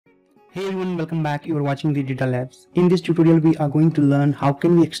Hey everyone, welcome back. You are watching the TheDataLabs. In this tutorial, we are going to learn how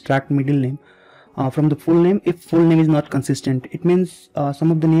can we extract middle name from the full name if full name is not consistent. It means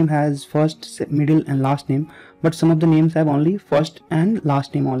some of the name has first, middle and last name, but some of the names have only first and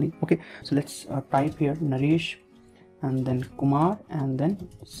last name only. Okay, so let's type here Naresh and then Kumar and then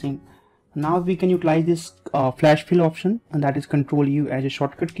Singh. Now we can utilize this flash fill option, and that is Control U as a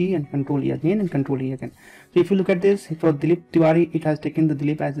shortcut key and Control E again and Control E again. So if you look at this, for Dilip Tiwari, it has taken the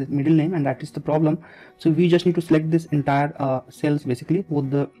Dilip as the middle name, and that is the problem. So we just need to select this entire cells, basically both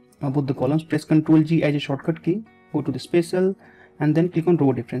the columns. Press Control G as a shortcut key, go to the space cell, and then click on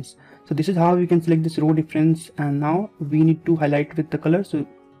row difference. So this is how we can select this row difference, and now we need to highlight with the color. So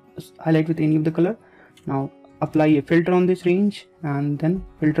highlight with any of the color. Now apply a filter on this range and then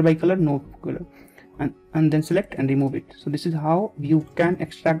filter by color, no color, and then select and remove it. So this is how you can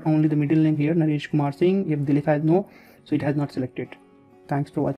extract only the middle name here, Naresh Kumar Singh. If Dilip has no, so it has not selected. Thanks for watching.